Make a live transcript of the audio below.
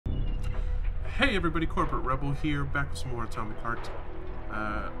Hey everybody, Corporate Rebel here, back with some more Atomic Heart.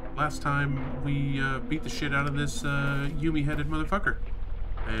 Last time we beat the shit out of this Yumi-headed motherfucker.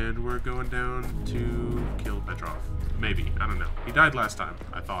 And we're going down to kill Petrov. Maybe, I don't know. He died last time,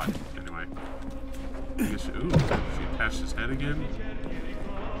 I thought, anyway. I guess, ooh, she attached his head again.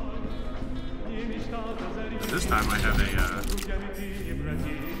 And this time I have a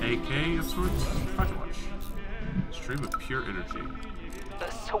AK of sorts. Pocket watch. Stream of pure energy.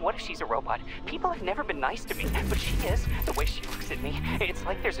 So what if she's a robot? People have never been nice to me, but she is. The way she looks at me, it's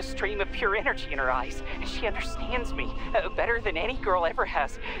like there's a stream of pure energy in her eyes. She understands me better than any girl ever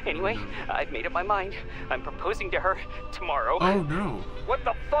has. Anyway, I've made up my mind. I'm proposing to her tomorrow. Oh no. What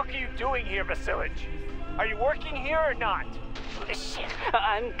the fuck are you doing here, Vasilich? Are you working here or not? Shit,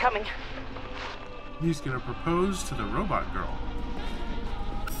 I'm coming. He's gonna propose to the robot girl.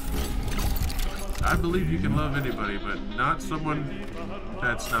 I believe you can love anybody, but not someone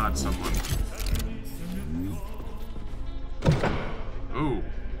that's not someone. Oh.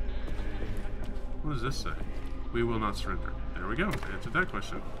 What does this say? We will not surrender. There we go. Answered that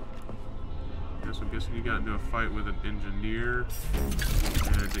question. Yes, I'm guessing you got into a fight with an engineer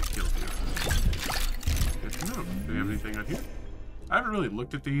and it killed you. Good to know. Do you have anything on here? I haven't really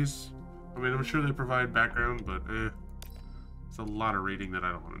looked at these. I mean, I'm sure they provide background, but it's a lot of reading that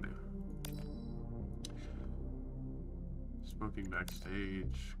I don't want to do. Smoking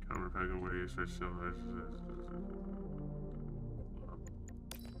backstage, camera packing away, search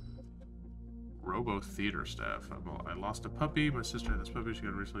Robo Theater staff. I lost a puppy. My sister had this puppy. She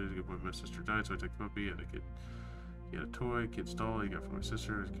got recently. As a good point, my sister died, so I took the puppy. And a kid. He had a toy, kid's doll. He got from my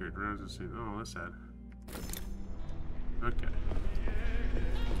sister. It was carried around and seen. Oh, that's sad. Okay.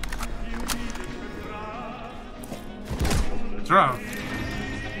 Petrov.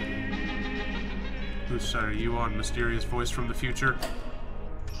 Whose side are you on, mysterious voice from the future?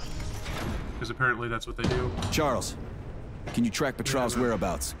 Because apparently that's what they do. Charles, can you track Petrov's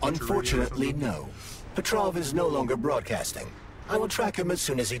whereabouts? Unfortunately, no. Petrov is no longer broadcasting. I will track him as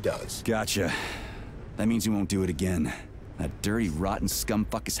soon as he does. Gotcha. That means he won't do it again. That dirty, rotten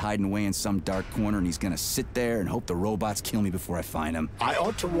scumfuck is hiding away in some dark corner, and he's gonna sit there and hope the robots kill me before I find him. I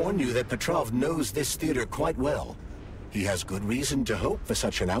ought to warn you that Petrov knows this theater quite well. He has good reason to hope for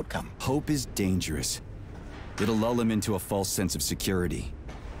such an outcome. Hope is dangerous. It'll lull him into a false sense of security.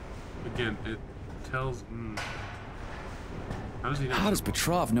 Again, it tells... How does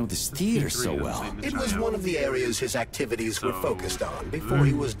Petrov know this theater so well? It was one of the areas his activities were focused on before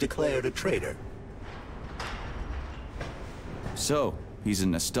he was declared a traitor. So, he's a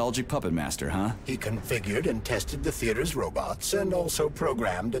nostalgic puppet master, huh? He configured and tested the theater's robots, and also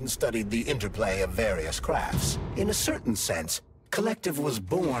programmed and studied the interplay of various crafts. In a certain sense, Collective was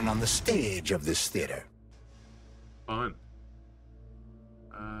born on the stage of this theater. Fun.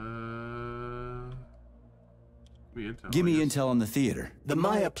 Give me intel on the theater. The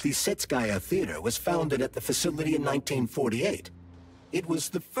Maya Plisetskaya Theater was founded at the facility in 1948. It was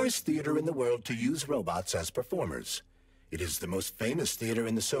the first theater in the world to use robots as performers. It is the most famous theater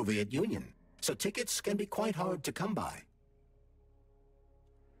in the Soviet Union, so tickets can be quite hard to come by.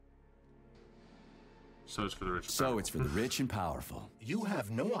 So it's for the rich and powerful. So it's for the rich and powerful. You have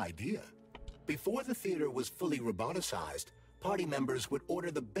no idea. Before the theater was fully roboticized, party members would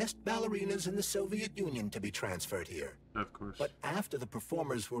order the best ballerinas in the Soviet Union to be transferred here. Of course. But after the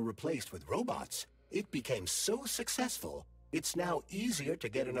performers were replaced with robots, it became so successful, it's now easier to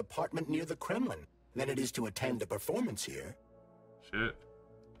get an apartment near the Kremlin than it is to attend a performance here. Shit.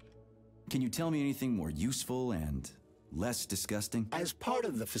 Can you tell me anything more useful and less disgusting? As part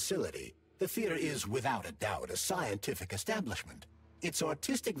of the facility, the theater is without a doubt a scientific establishment. Its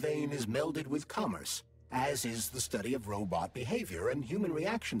artistic vein is melded with commerce, as is the study of robot behavior and human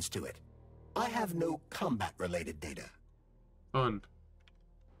reactions to it. I have no combat-related data. Fun.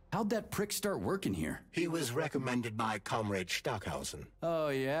 How'd that prick start working here? He was recommended by Comrade Stockhausen. Oh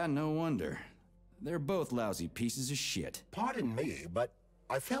yeah, no wonder. They're both lousy pieces of shit. Pardon me, but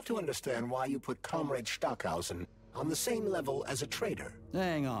I fail to understand why you put Comrade Stockhausen on the same level as a traitor.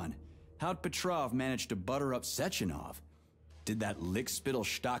 Hang on. How'd Petrov manage to butter up Sechenov? Did that lickspittle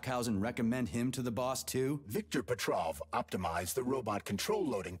Stockhausen recommend him to the boss too? Viktor Petrov optimized the robot control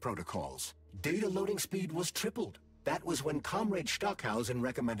loading protocols. Data loading speed was tripled. That was when Comrade Stockhausen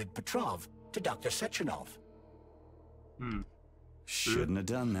recommended Petrov to Dr. Sechenov. Shouldn't have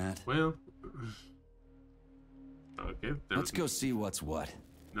done that. Well... Okay, let's go see what's what.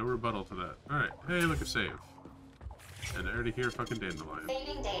 No rebuttal to that. Alright, hey, look, a save. And I already hear fucking dandelion.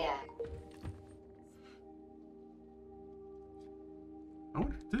 Saving data. I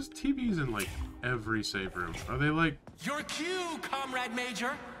wonder, there's TVs in like every save room. Are they like... Your cue, Comrade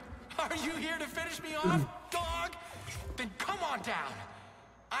Major. Are you here to finish me off, dog? Then come on down.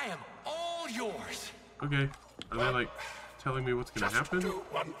 I am all yours. Okay. Are they like telling me what's gonna happen? Just do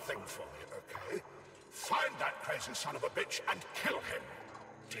one thing for me, okay? Find that crazy son of a bitch and kill him.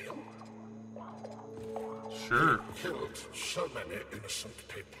 Deal? Sure. He killed so many innocent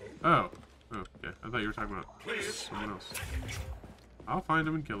people. Oh. Oh, okay. I thought you were talking about someone else. I'll find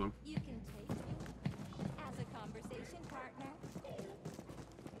him and kill him. You can take me as a conversation partner.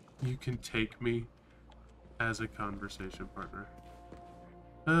 You can take me as a conversation partner.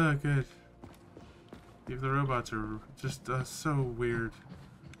 Oh, good. Even the robots are just so weird.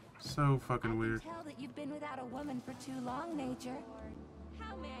 So fucking weird. I can tell that you've been without a woman for too long, Major.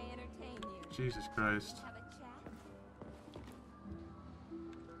 How may I entertain you? Jesus Christ. Have a chat?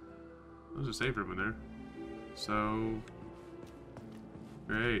 There's a save room in there. So...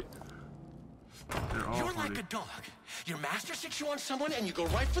 Great. They're all You're funny. like a dog. Your master sticks you on someone and you go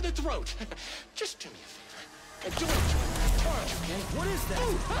right for the throat. Just do me a favor. And do it. Charge, okay? What is that?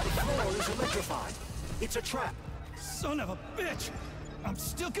 The floor is electrified. It's a trap. Son of a bitch! I'm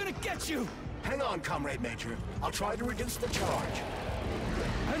still gonna get you! Hang on, Comrade Major. I'll try to reduce the charge.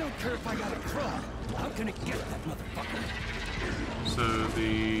 I don't care if I gotta crawl. I'm gonna get that motherfucker. So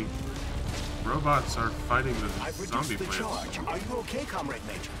the robots are fighting the I've zombie reduced the plants. charge. Are you okay, Comrade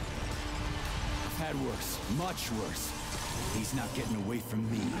Major? I've had worse. Much worse. He's not getting away from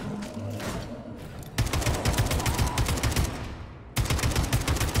me.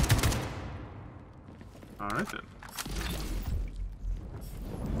 Alright then.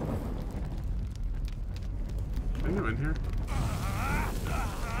 Can I go in here?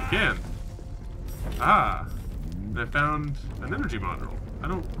 I can. Ah! And I found an energy module. I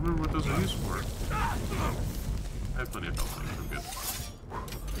don't remember what those are used for. I have plenty of health things. I'm good.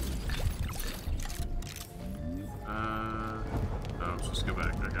 Oh, let's just go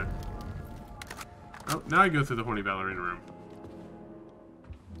back. Okay. Oh, now I go through the horny ballerina room.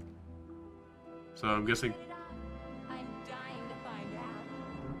 So I'm guessing... I'm dying to find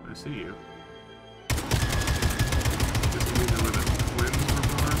out. I see you. Guessing these are where the twins were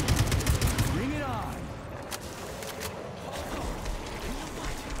born. Bring it on!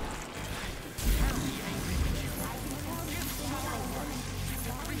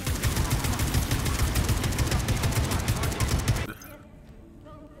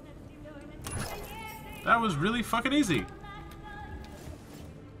 That was really fucking easy.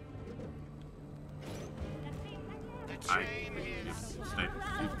 Stay.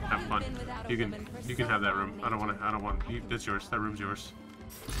 You have fun. You can have that room. I don't want you, that's yours. That room's yours.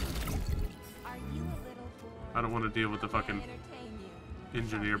 Are you a little bored? I don't want to deal with the fucking Entertain you.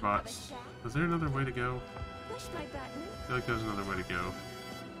 engineer bots. Was there another way to go? Push my button. I feel like there's another way to go.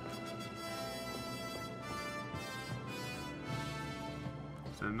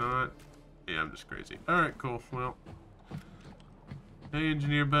 Is there not? Yeah, I'm just crazy. Alright, cool. Well. Hey,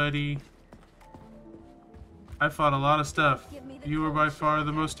 engineer buddy. I fought a lot of stuff. You were by far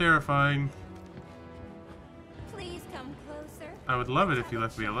the most terrifying. Please come closer. I would love it if you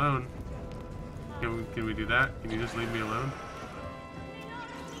left me alone. Can we do that? Can you just leave me alone?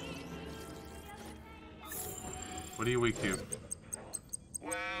 What are you weak to?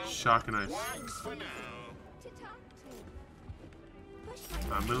 Shock and ice. To talk to. Push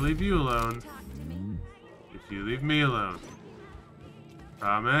my I'm gonna leave you alone talk to me. if you leave me alone.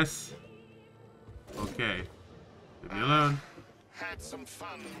 Promise? Okay. Leave me alone. Had some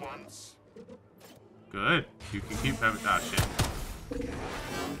fun once. Good. You can keep having that shit.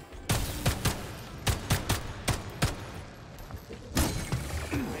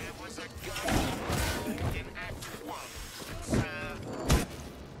 There was a guy in Act 1, sir.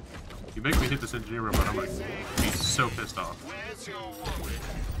 You make me hit this engineer robot, I'm gonna be so pissed off. Where's your wallet?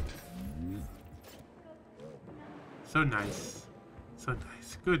 So nice. So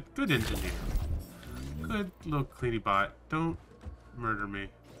nice. Good engineer. Good little cleany bot. Don't murder me.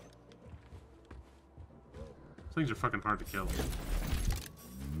 These things are fucking hard to kill.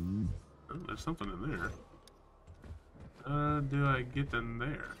 Oh, there's something in there. Do I get in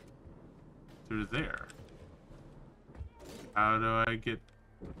there? Through there. How do I get...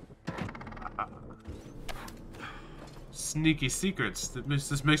 Sneaky secrets.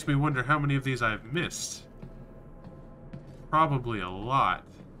 This makes me wonder how many of these I've missed. Probably a lot.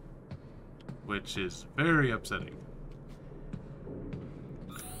 Which is very upsetting.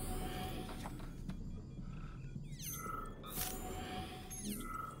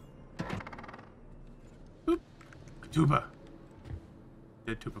 Boop. Tuba.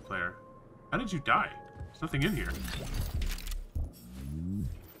 Dead tuba player. How did you die? There's nothing in here.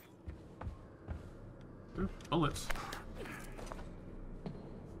 Ooh, bullets.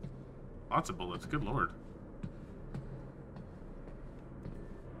 Lots of bullets, good lord.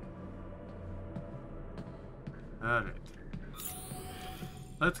 Alright.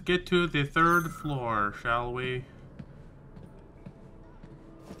 Let's get to the 3rd floor, shall we?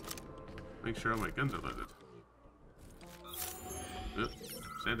 Make sure all my guns are loaded. Oop.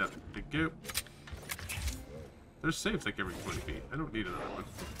 Stand up. Thank you. There's safes like every 20 feet. I don't need another one.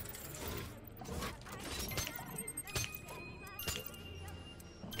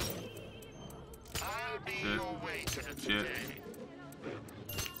 I'll be your waiter today.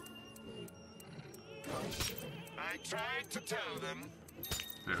 I tried to tell them.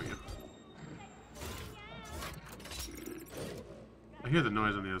 There we go. I hear the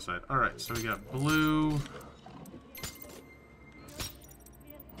noise on the other side. Alright, so we got blue.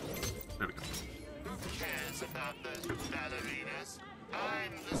 There we go. Who cares about those ballerinas?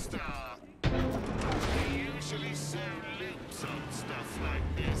 I'm the star. They usually sew loops on stuff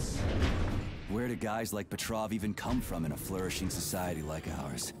like this. Where do guys like Petrov even come from in a flourishing society like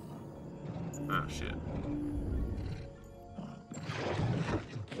ours? Oh, shit.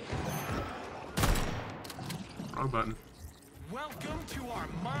 Wrong button. Welcome to our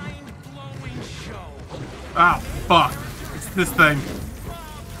mind-blowing show. Ah, fuck. It's this thing.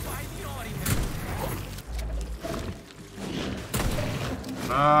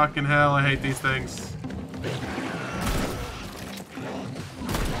 Fucking hell, I hate these things.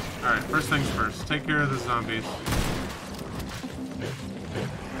 Alright, first things first. Take care of the zombies.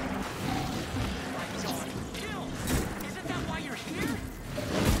 Isn't that why you're here?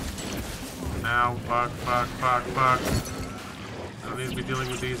 Ow, fuck, fuck, fuck, fuck. I don't need to be dealing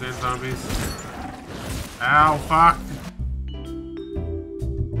with these and zombies. Ow, fuck.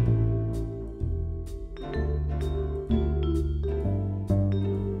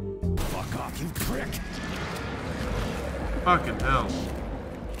 Fuck off, you prick! Fucking hell.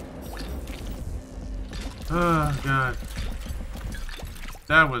 Oh, God.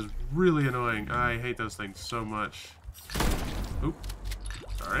 That was really annoying. I hate those things so much. Oop.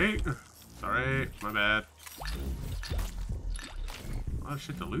 Sorry. Sorry. My bad. A lot of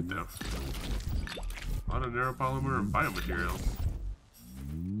shit to loot, though. A lot of neuropolymer and biomaterials.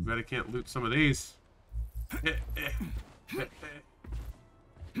 Bet I can't loot some of these. There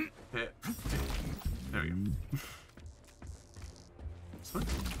we go. This one?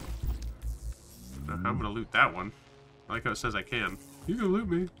 I don't know how I'm gonna loot that one. I like how it says I can. You can loot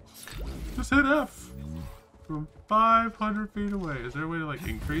me. Just hit F. From 500 feet away. Is there a way to like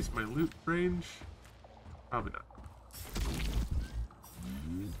increase my loot range? Probably not.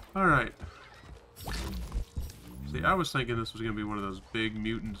 Alright. See, I was thinking this was gonna be one of those big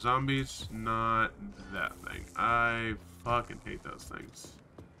mutant zombies. Not that thing. I fucking hate those things.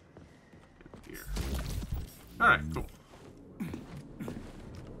 In here. Alright, cool.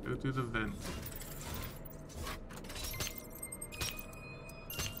 Go through the vent.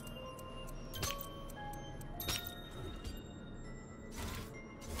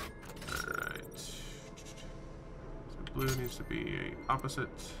 Alright. So blue needs to be a opposite.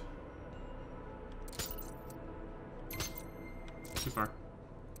 Too far.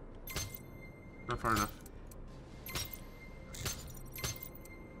 Not far enough.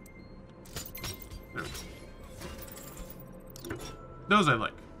 There we go. Those I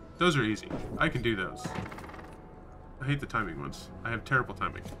like. Those are easy. I can do those. I hate the timing ones. I have terrible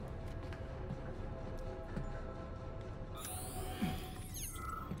timing.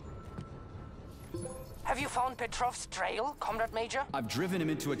 Have you found Petrov's trail, Comrade Major? I've driven him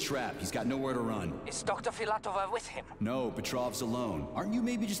into a trap. He's got nowhere to run. Is Dr. Filatova with him? No, Petrov's alone. Aren't you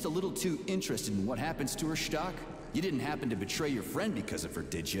maybe just a little too interested in what happens to her, Stock? You didn't happen to betray your friend because of her,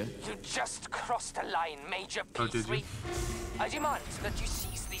 did you? You just crossed the line, Major P3. Oh, did you? I demand that you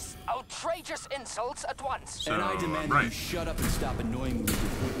cease these outrageous insults at once. So, and I demand that right. you shut up and stop annoying me with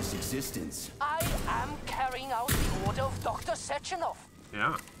your pointless existence. I am carrying out the order of Dr. Sechenov.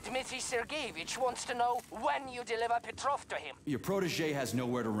 Yeah. Dmitry Sergeyevich wants to know when you deliver Petrov to him. Your protege has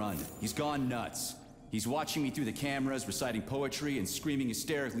nowhere to run. He's gone nuts. He's watching me through the cameras, reciting poetry and screaming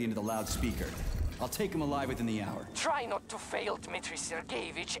hysterically into the loudspeaker. I'll take him alive within the hour. Try not to fail, Dmitry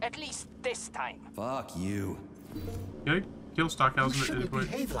Sergeyevich, at least this time. Fuck you. Okay. Kill You Stockhausen at any shouldn't point.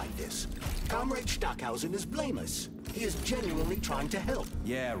 behave like this. Comrade Stockhausen is blameless. He is genuinely trying to help.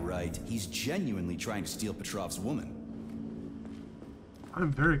 Yeah, right. He's genuinely trying to steal Petrov's woman.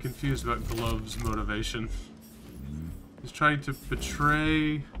 I'm very confused about Glove's motivation. He's trying to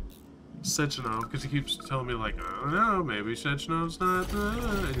betray Sechenov because he keeps telling me like, I don't know, maybe Sechenov's not,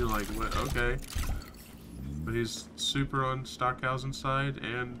 and you're like, what? Okay. But he's super on Stockhausen's side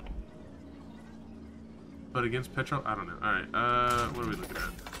and, but against Petrov, I don't know. All right, what are we looking at?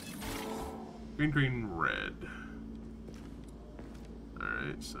 Green, green, red.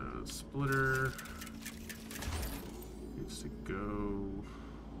 Alright, so splitter needs to go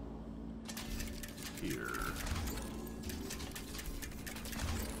here.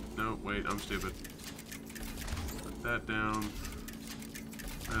 No, wait, I'm stupid. Put that down.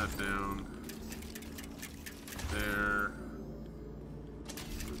 That down. There.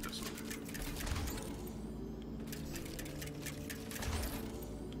 Move this one.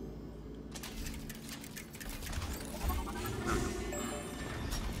 There we go.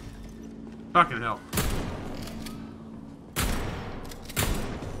 Fucking hell.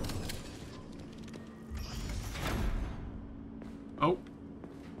 Oh.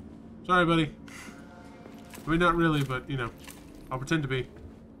 Sorry, buddy. I mean, not really, but, you know, I'll pretend to be.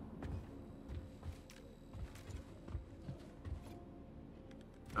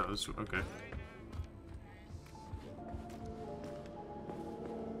 Oh, this, okay.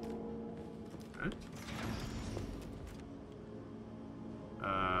 Okay.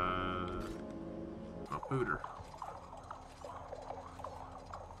 Oh, booter.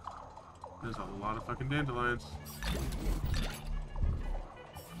 There's a lot of fucking dandelions.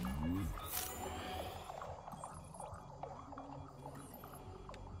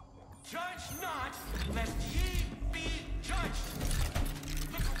 Judge not, lest ye be judged.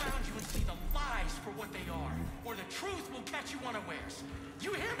 Look around you and see the lies for what they are, or the truth will catch you unawares.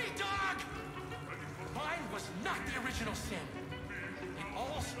 You hear me, dog? Mine was not the original sin. It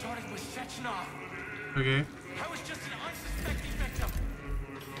all started with Sechenov. Okay. I was just an unsuspecting victim.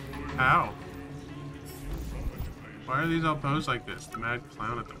 How? Why are these all posed like this? The mad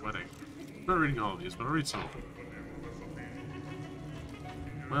clown at the wedding. I'm not reading all of these, but I'll read some of them.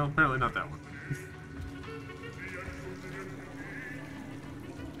 Well, apparently not that one.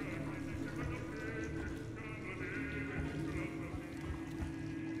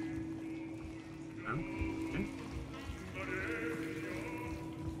 Okay.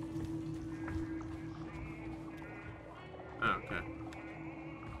 Okay.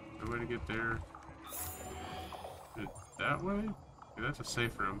 No way to get there. Is it that way? Okay, that's a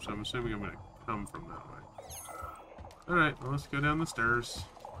safe room, so I'm assuming I'm going to come from that way. Alright, well, let's go down the stairs.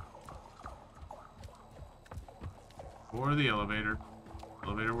 Or the elevator.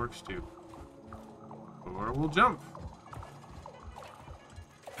 Elevator works too. Or we'll jump.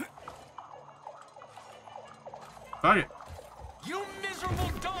 Fuck it. You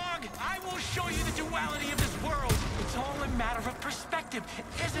miserable dog! I will show you the duality of this world. It's all a matter of perspective,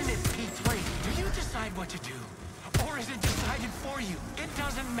 isn't it, P3? Do you decide what to do? Or is it decided for you? It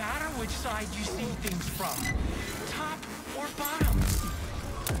doesn't matter which side you see things from. Top or bottom.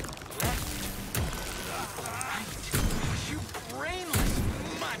 Left. Right. You brainless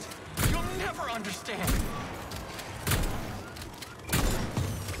mutt. You'll never understand.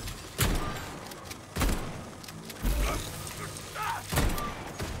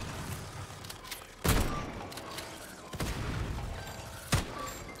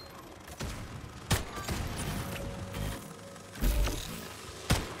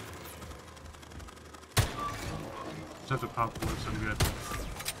 Just have to pop one, so I'm good.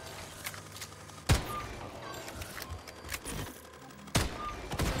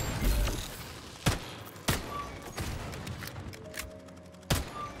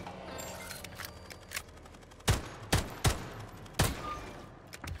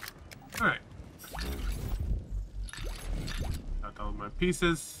 Alright. Got all of my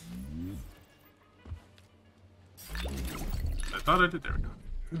pieces. I thought I did. There we go.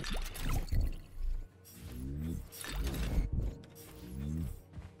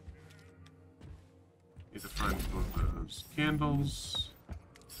 Need to find one of those candles.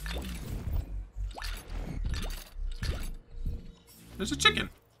 There's a chicken.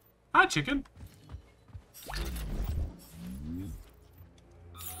 Hi, chicken.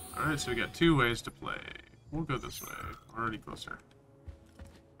 Alright, so we got two ways to play. We'll go this way. We're already closer.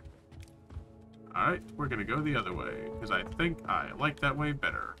 Alright, we're gonna go the other way, because I think I like that way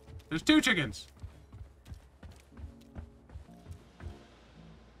better. There's two chickens!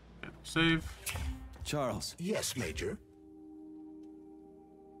 And save. Charles. Yes, Major.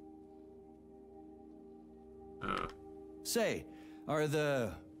 Say, are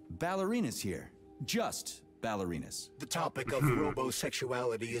the ballerinas here? Just ballerinas? The topic of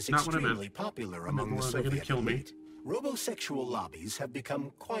robosexuality is Not what I meant. extremely popular among the They're gonna Soviet kill me. elite. Robosexual lobbies have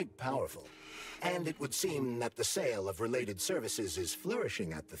become quite powerful, and it would seem that the sale of related services is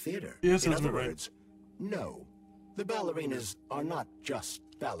flourishing at the theater. Yes, In that's other about right. words, no, the ballerinas are not just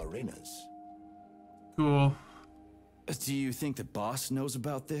ballerinas. Cool. Do you think the boss knows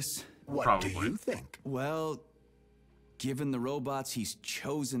about this? What Probably. do you think? Well, given the robots he's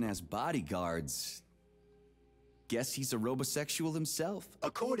chosen as bodyguards, guess he's a robosexual himself.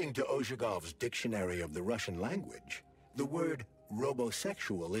 According to Ozhigov's Dictionary of the Russian Language, the word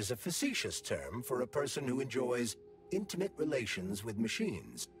robosexual is a facetious term for a person who enjoys intimate relations with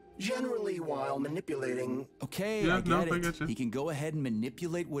machines, generally while manipulating... Okay, Yeah, I get I it. get you. He can go ahead and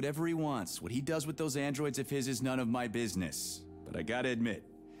manipulate whatever he wants. What he does with those androids of his is none of my business. But I gotta admit,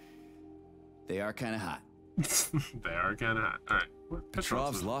 they are kind of hot. They are kind of hot. Alright.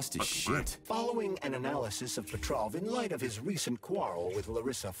 Petrov's lost his shit. Following an analysis of Petrov in light of his recent quarrel with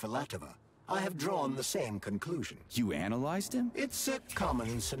Larissa Filatova, I have drawn the same conclusion. You analyzed him? It's a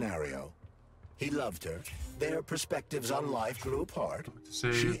common scenario. He loved her. Their perspectives on life grew apart.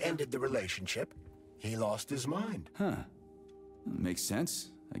 She ended the relationship. He lost his mind. Huh. Makes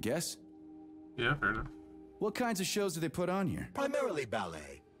sense, I guess. Yeah, fair enough. What kinds of shows do they put on here? Primarily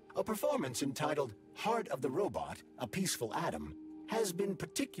ballet. A performance entitled Heart of the Robot, A Peaceful Atom, has been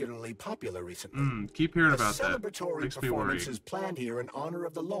particularly popular recently. Keep hearing about A that. celebratory Makes me performance worried. is planned here in honor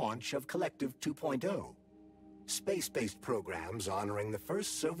of the launch of Collective 2.0. Space-based programs honoring the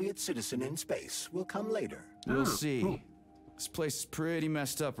first Soviet citizen in space will come later. We'll see. This place is pretty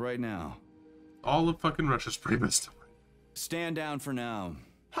messed up right now. All of fucking Russia's pretty messed up. Stand down for now.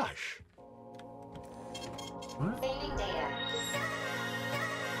 Hush. What?